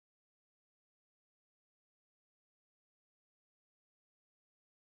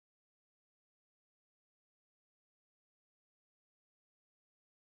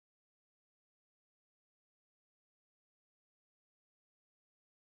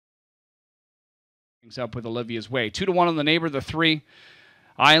Things up with Olivia's Way. 2-1 on the neighbor, the 3.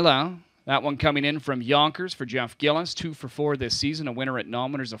 Isla, that one coming in from Yonkers for Jeff Gillis. 2 for 4 this season. A winner at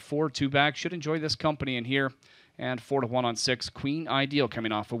Nominers, a 4-2 back. Should enjoy this company in here. And 4-1 on 6. Queen Ideal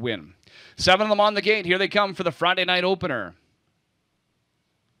coming off a win. 7 of them on the gate. Here they come for the Friday night opener.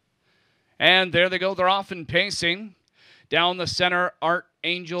 And there they go. They're off and pacing. Down the center, Art,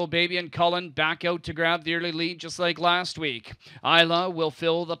 Angel, Baby, and Cullen back out to grab the early lead just like last week. Isla will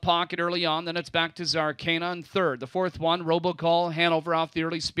fill the pocket early on. Then it's back to Zarkana in third. The fourth one, Robocall, Hanover off the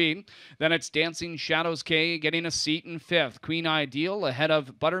early speed. Then it's Dancing Shadows K getting a seat in fifth. Queen Ideal ahead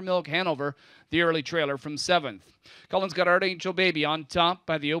of Buttermilk Hanover, the early trailer from seventh. Cullen's got Art Angel Baby on top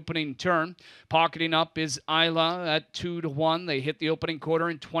by the opening turn. Pocketing up is Isla at 2-1. They hit the opening quarter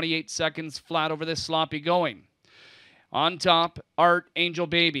in 28 seconds flat over this sloppy going. On top, Art, Angel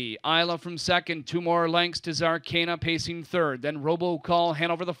Baby. Isla from second. 2 more lengths to Zarkana pacing third. Then Robocall,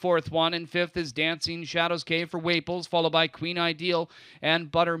 Hanover the fourth one. And fifth is Dancing Shadows Cave for Waples, followed by Queen Ideal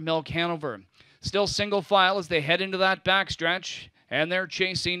and Buttermilk Hanover. Still single file as they head into that backstretch. And they're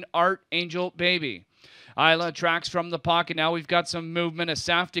chasing Art, Angel Baby. Isla tracks from the pocket. Now we've got some movement as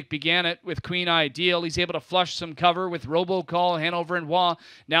Saftik began it with Queen Ideal. He's able to flush some cover with Robocall, Hanover, and Wah.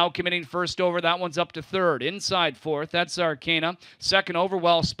 Now committing first over. That one's up to third. Inside fourth. That's Zarkana. Second over,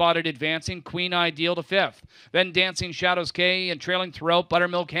 well spotted advancing. Queen Ideal to fifth. Then Dancing Shadows K and trailing throughout.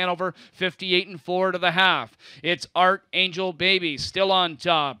 Buttermilk Hanover 58-4 to the half. It's Art, Angel Baby still on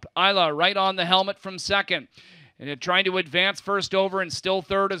top. Isla right on the helmet from second. And trying to advance first over and still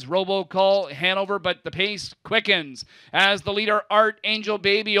third is Robocall, Hanover, but the pace quickens as the leader, Art Angel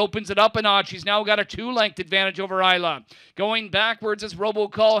Baby, opens it up a notch. He's now got a 2-length advantage over Isla. Going backwards is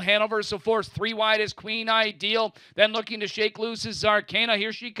Robocall, Hanover, so forced 3 wide is Queen Ideal. Then looking to shake loose is Zarkana.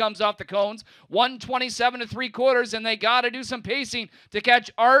 Here she comes off the cones. 127 3/4, and they got to do some pacing to catch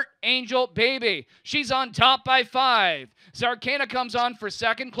Art Angel Baby. She's on top by 5. Zarkana comes on for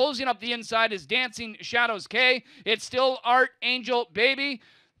second. Closing up the inside is Dancing Shadows K. It's still Art Angel Baby.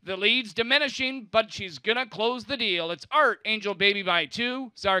 The lead's diminishing, but she's going to close the deal. It's Art Angel Baby by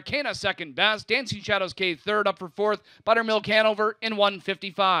 2. Zarkana second best. Dancing Shadows K third, up for fourth. Buttermilk Hanover in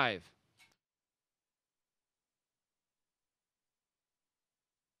 155.